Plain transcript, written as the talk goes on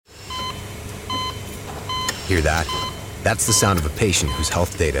Hear that? That's the sound of a patient whose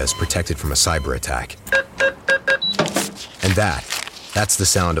health data is protected from a cyber attack. And that's the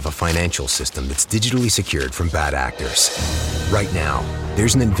sound of a financial system that's digitally secured from bad actors. Right now,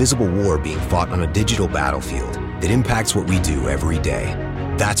 there's an invisible war being fought on a digital battlefield that impacts what we do every day.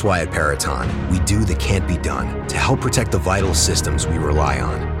 That's why at Peraton, we do the can't be done to help protect the vital systems we rely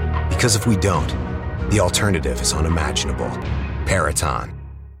on. Because if we don't, the alternative is unimaginable. Peraton.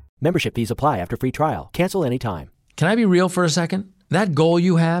 Membership fees apply after free trial. Cancel anytime. Can I be real for a second? That goal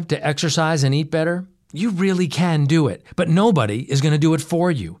you have to exercise and eat better, you really can do it. But nobody is going to do it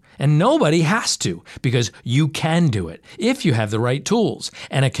for you. And nobody has to, because you can do it if you have the right tools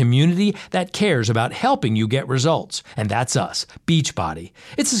and a community that cares about helping you get results. And that's us, Beachbody.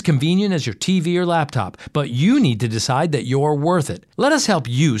 It's as convenient as your TV or laptop, but you need to decide that you're worth it. Let us help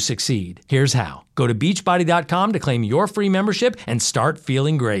you succeed. Here's how. Go to beachbody.com to claim your free membership and start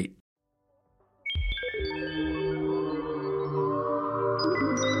feeling great.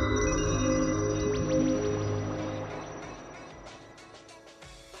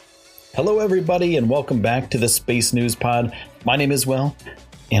 Hello, everybody, and welcome back to the Space News Pod. My name is Will,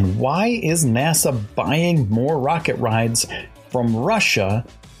 and why is NASA buying more rocket rides from Russia,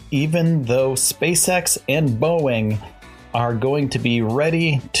 even though SpaceX and Boeing are going to be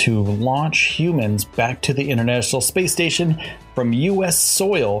ready to launch humans back to the International Space Station from U.S.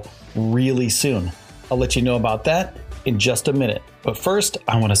 soil really soon? I'll let you know about that in just a minute. But first,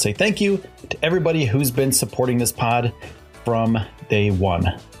 I want to say thank you to everybody who's been supporting this pod from day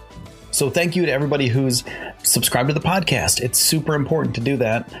one. So thank you to everybody who's subscribed to the podcast. It's super important to do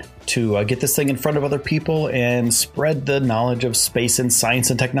that, to get this thing in front of other people and spread the knowledge of space and science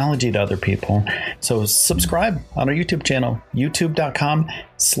and technology to other people. So subscribe on our YouTube channel,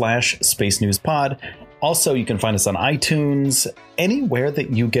 youtube.com/Space News Pod. Also, you can find us on iTunes, anywhere that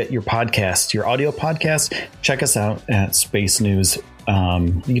you get your podcasts, your audio podcasts. Check us out at Space News.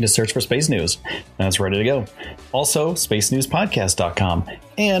 You can just search for Space News. That's ready to go. Also, spacenewspodcast.com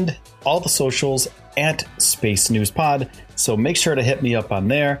and all the socials at Space News Pod. So make sure to hit me up on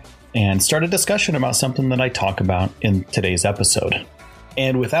there and start a discussion about something that I talk about in today's episode.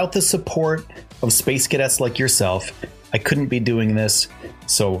 And without the support of space cadets like yourself, I couldn't be doing this.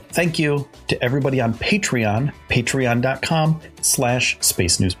 So thank you to everybody on Patreon,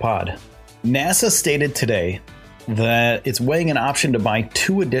 patreon.com/Space News Pod. NASA stated today that it's weighing an option to buy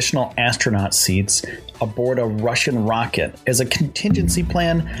 2 additional astronaut seats aboard a Russian rocket as a contingency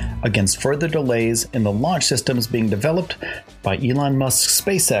plan against further delays in the launch systems being developed by Elon Musk's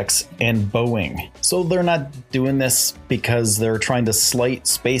SpaceX and Boeing. So they're not doing this because they're trying to slight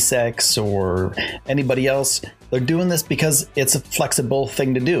SpaceX or anybody else. They're doing this because it's a flexible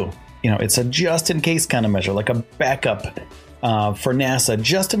thing to do. You know, it's a just in case kind of measure, like a backup for NASA,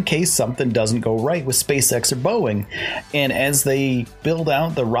 just in case something doesn't go right with SpaceX or Boeing. And as they build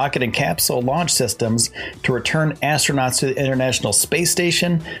out the rocket and capsule launch systems to return astronauts to the International Space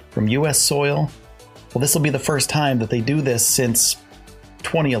Station from U.S. soil, well, this will be the first time that they do this since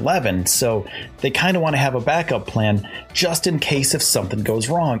 2011. So they kind of want to have a backup plan just in case if something goes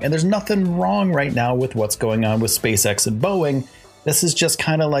wrong. And there's nothing wrong right now with what's going on with SpaceX and Boeing. This is just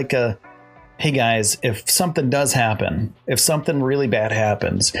kind of like a, hey guys, if something does happen, if something really bad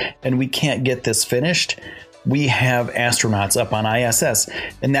happens and we can't get this finished, we have astronauts up on ISS.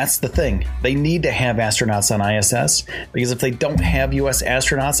 And that's the thing. They need to have astronauts on ISS, because if they don't have US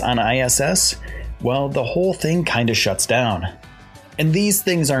astronauts on ISS, well, the whole thing kind of shuts down. And these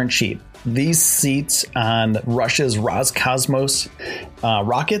things aren't cheap. These seats on Russia's Roscosmos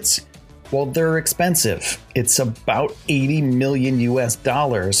rockets, well, they're expensive. It's about $80 million US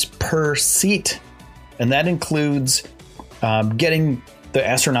per seat. And that includes getting the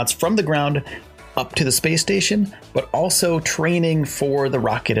astronauts from the ground up to the space station, but also training for the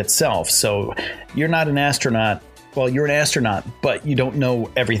rocket itself. So you're not an astronaut. Well, you're an astronaut, but you don't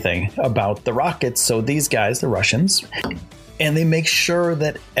know everything about the rockets. So these guys, the Russians, and they make sure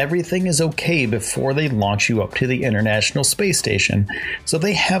that everything is okay before they launch you up to the International Space Station. So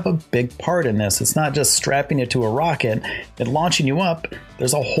they have a big part in this. It's not just strapping it to a rocket and launching you up.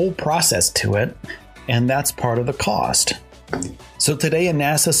 There's a whole process to it, and that's part of the cost. So today, a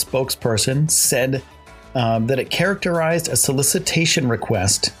NASA spokesperson said that it characterized a solicitation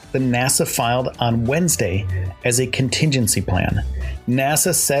request that NASA filed on Wednesday as a contingency plan.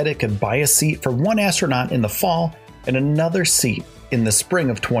 NASA said it could buy a seat for 1 astronaut in the fall and another seat in the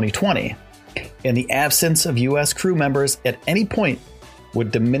spring of 2020. And the absence of U.S. crew members at any point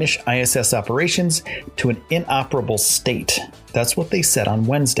would diminish ISS operations to an inoperable state. That's what they said on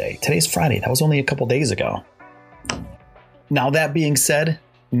Wednesday. Today's Friday. That was only a couple days ago. Now, that being said,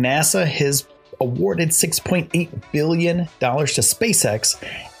 NASA has awarded $6.8 billion to SpaceX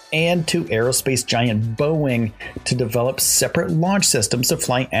and to aerospace giant Boeing to develop separate launch systems to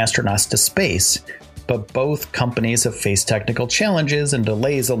fly astronauts to space. But both companies have faced technical challenges and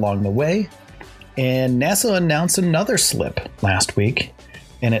delays along the way. And NASA announced another slip last week,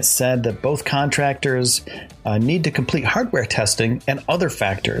 and it said that both contractors need to complete hardware testing and other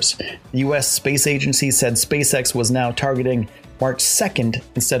factors. The U.S. Space Agency said SpaceX was now targeting March 2nd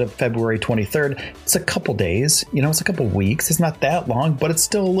instead of February 23rd. It's a couple days, it's a couple weeks. It's not that long, but it's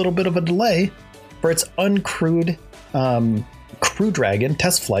still a little bit of a delay for its uncrewed Crew Dragon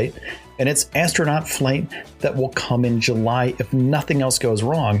test flight and its astronaut flight that will come in July if nothing else goes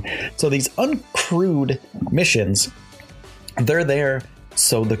wrong. So these uncrewed missions, they're there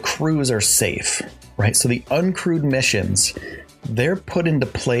so the crews are safe, right? So the uncrewed missions, they're put into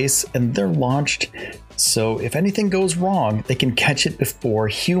place and they're launched so if anything goes wrong, they can catch it before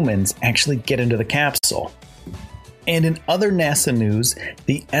humans actually get into the capsule. And in other NASA news,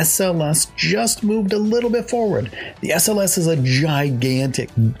 the SLS just moved a little bit forward. The SLS is a giant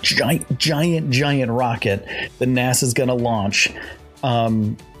rocket that NASA's going to launch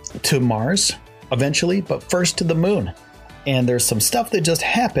to Mars eventually, but first to the moon. And there's some stuff that just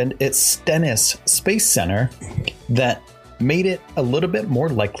happened at Stennis Space Center that made it a little bit more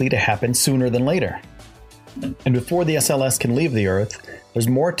likely to happen sooner than later. And before the SLS can leave the Earth, there's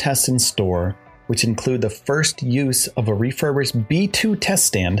more tests in store, which include the first use of a refurbished B-2 test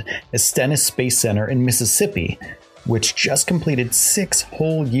stand at Stennis Space Center in Mississippi, which just completed 6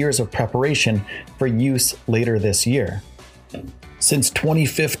 whole years of preparation for use later this year. Since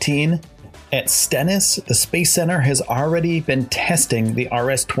 2015, at Stennis, the Space Center has already been testing the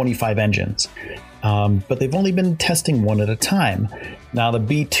RS-25 engines, but they've only been testing one at a time. Now, the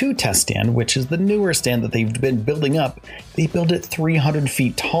B-2 test stand, which is the newer stand that they've been building up, they built it 300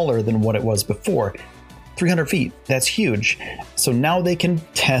 feet taller than what it was before. 300 feet, that's huge. So now they can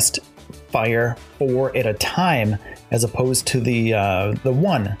test fire 4 at a time as opposed to the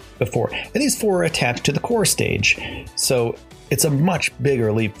one before. And these 4 are attached to the core stage. So it's a much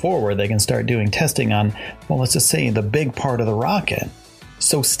bigger leap forward. They can start doing testing on, well, let's just say the big part of the rocket.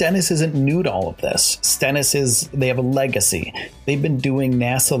 So Stennis isn't new to all of this. Stennis they have a legacy. They've been doing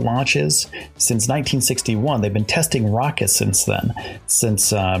NASA launches since 1961. They've been testing rockets since then,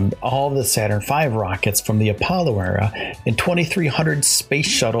 since all the Saturn V rockets from the Apollo era, and 2,300 space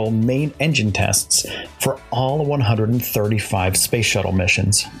shuttle main engine tests for all 135 space shuttle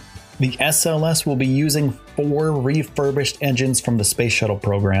missions. The SLS will be using 4 refurbished engines from the space shuttle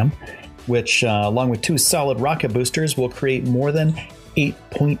program, which, along with 2 solid rocket boosters, will create more than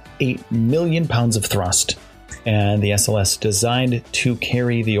 8.8 million pounds of thrust. And the SLS designed to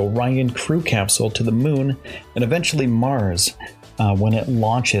carry the Orion crew capsule to the moon and eventually Mars when it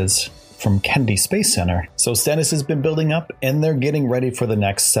launches from Kennedy Space Center. So Stennis has been building up and they're getting ready for the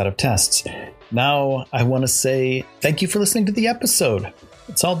next set of tests. Now, I want to say thank you for listening to the episode.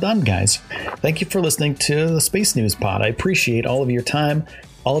 It's all done, guys. Thank you for listening to the Space News Pod. I appreciate all of your time,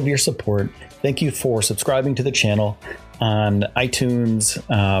 all of your support. Thank you for subscribing to the channel on iTunes,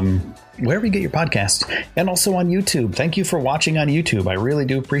 wherever you get your podcasts, and also on YouTube. Thank you for watching on YouTube. I really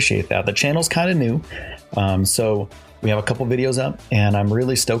do appreciate that. The channel's kind of new, so we have a couple videos up, and I'm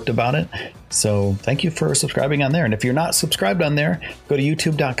really stoked about it. So thank you for subscribing on there. And if you're not subscribed on there, go to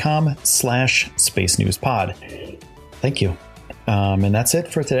youtube.com/Space News Pod. Thank you. And that's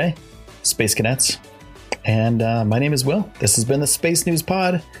it for today, Space Cadets. And my name is Will. This has been the Space News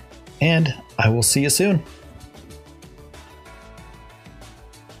Pod, and I will see you soon.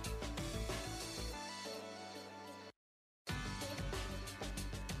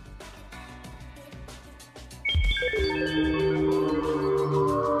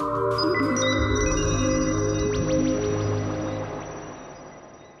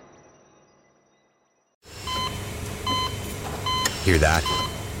 Hear that?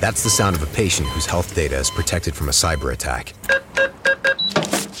 That's the sound of a patient whose health data is protected from a cyber attack.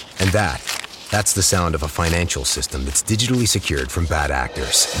 And that's the sound of a financial system that's digitally secured from bad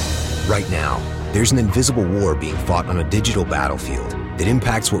actors. Right now, there's an invisible war being fought on a digital battlefield that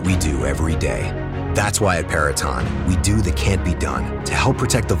impacts what we do every day. That's why at Peraton, we do the can't be done to help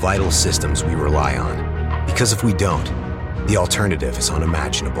protect the vital systems we rely on. Because if we don't, the alternative is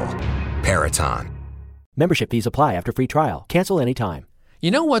unimaginable. Peraton. Membership fees apply after free trial. Cancel anytime.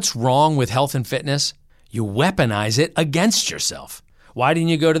 You know what's wrong with health and fitness? You weaponize it against yourself. Why didn't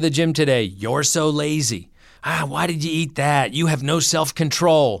you go to the gym today? You're so lazy. Why did you eat that? You have no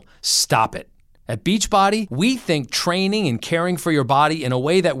self-control. Stop it. At Beachbody, we think training and caring for your body in a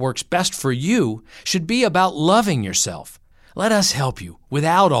way that works best for you should be about loving yourself. Let us help you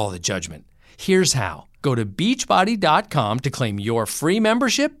without all the judgment. Here's how. Go to Beachbody.com to claim your free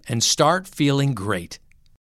membership and start feeling great.